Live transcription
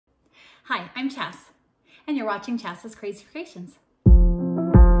Hi, I'm Chas, and you're watching Chas's Crazy Creations.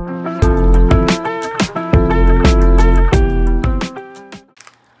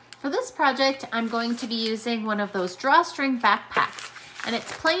 For this project, I'm going to be using one of those drawstring backpacks, and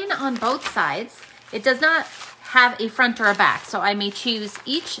it's plain on both sides. It does not have a front or a back, so I may choose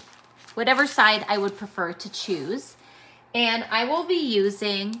whatever side I would prefer to choose. And I will be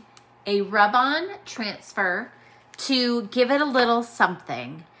using a rub-on transfer to give it a little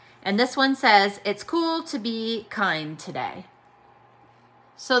something. And this one says, "It's cool to be kind today."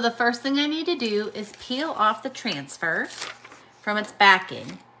 So the first thing I need to do is peel off the transfer from its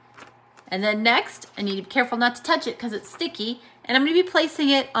backing. And then next, I need to be careful not to touch it because it's sticky, and I'm going to be placing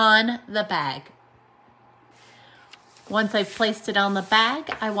it on the bag. Once I've placed it on the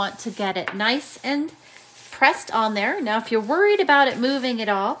bag, I want to get it nice and pressed on there. Now, if you're worried about it moving at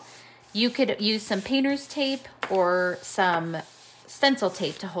all, you could use some painter's tape or some stencil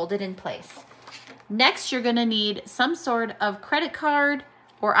tape to hold it in place. Next, you're going to need some sort of credit card,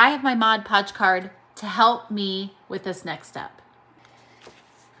 or I have my Mod Podge card to help me with this next step.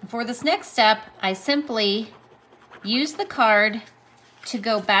 For this next step, I simply use the card to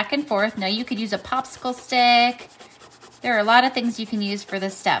go back and forth. Now, you could use a popsicle stick. There are a lot of things you can use for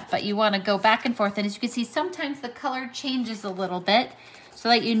this step, but you want to go back and forth. And as you can see, sometimes the color changes a little bit so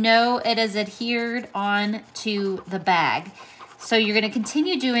that you know it is adhered on to the bag. So you're going to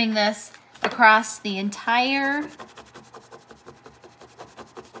continue doing this across the entire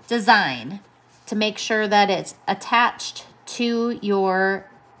design to make sure that it's attached to your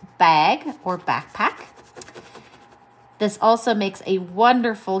bag or backpack. This also makes a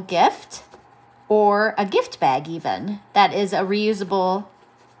wonderful gift, or a gift bag even, that is a reusable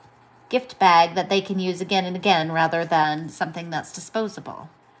gift bag that they can use again and again rather than something that's disposable.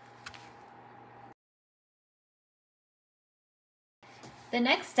 The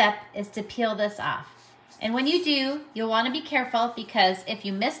next step is to peel this off. And when you do, you'll want to be careful, because if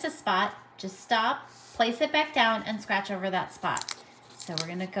you missed a spot, just stop, place it back down, and scratch over that spot. So we're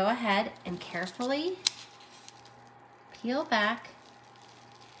going to go ahead and carefully peel back.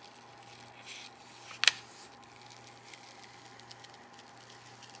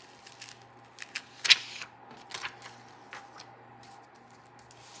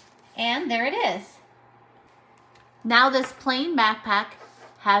 And there it is. Now this plain backpack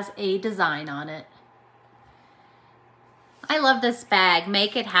has a design on it. I love this bag,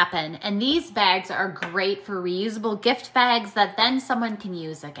 Make It Happen. And these bags are great for reusable gift bags that then someone can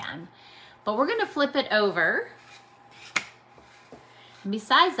use again. But we're gonna flip it over. And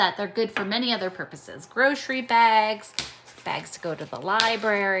besides that, they're good for many other purposes. Grocery bags, bags to go to the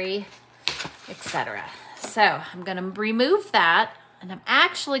library, etc. So I'm gonna remove that. And I'm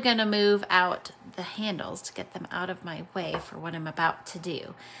actually going to move out the handles to get them out of my way for what I'm about to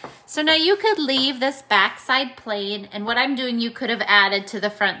do. So now you could leave this back side plain, and what I'm doing you could have added to the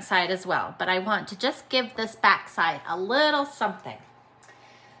front side as well, but I want to just give this back side a little something.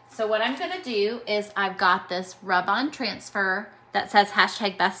 So what I'm going to do is I've got this rub-on transfer that says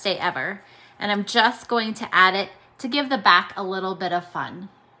 #BestDayEver, and I'm just going to add it to give the back a little bit of fun.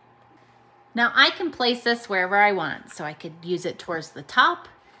 Now I can place this wherever I want. So I could use it towards the top.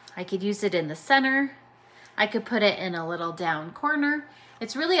 I could use it in the center. I could put it in a little down corner.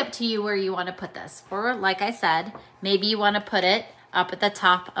 It's really up to you where you want to put this. Or like I said, maybe you want to put it up at the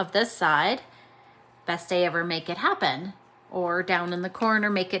top of this side. Best day ever, make it happen. Or down in the corner,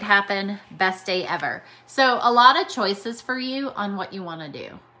 make it happen. Best day ever. So a lot of choices for you on what you want to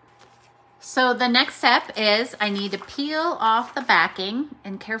do. So the next step is I need to peel off the backing,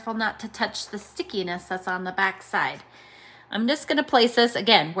 and careful not to touch the stickiness that's on the back side. I'm just going to place this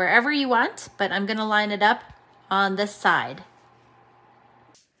again wherever you want, but I'm going to line it up on this side.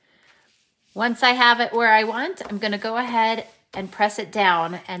 Once I have it where I want, I'm going to go ahead and press it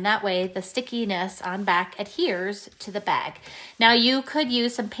down, and that way the stickiness on back adheres to the bag. Now you could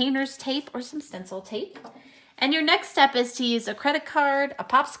use some painter's tape or some stencil tape. And your next step is to use a credit card, a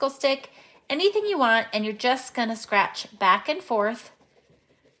popsicle stick, anything you want, and you're just gonna scratch back and forth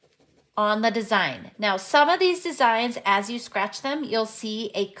on the design. Now, some of these designs, as you scratch them, you'll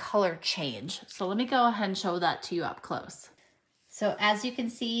see a color change. So let me go ahead and show that to you up close. So as you can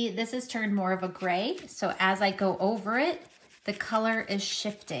see, this is turned more of a gray. So as I go over it, the color is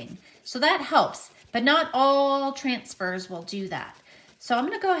shifting. So that helps, but not all transfers will do that. So I'm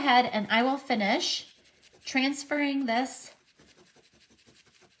gonna go ahead and I will finish transferring this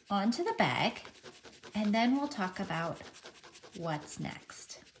onto the bag, and then we'll talk about what's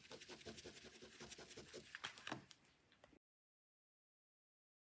next.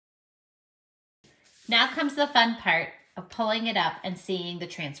 Now comes the fun part. of pulling it up and seeing the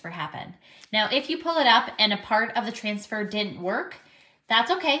transfer happen. Now, if you pull it up and a part of the transfer didn't work,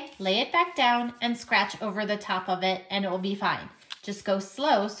 that's okay. Lay it back down and scratch over the top of it and it will be fine. Just go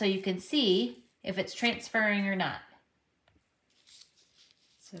slow so you can see if it's transferring or not.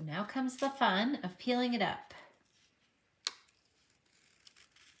 So now comes the fun of peeling it up.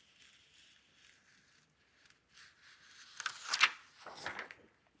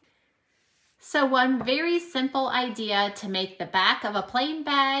 So one very simple idea to make the back of a plain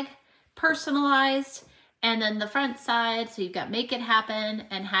bag personalized, and then the front side, so you've got make it happen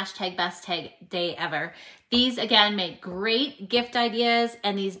and hashtag best day ever. These again make great gift ideas,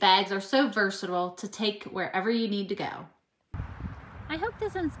 and these bags are so versatile to take wherever you need to go. I hope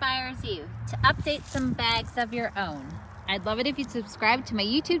this inspires you to update some bags of your own. I'd love it if you'd subscribe to my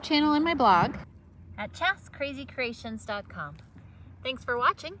YouTube channel and my blog at chascrazycreations.com. Thanks for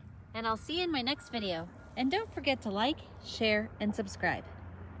watching, and I'll see you in my next video. And don't forget to like, share, and subscribe.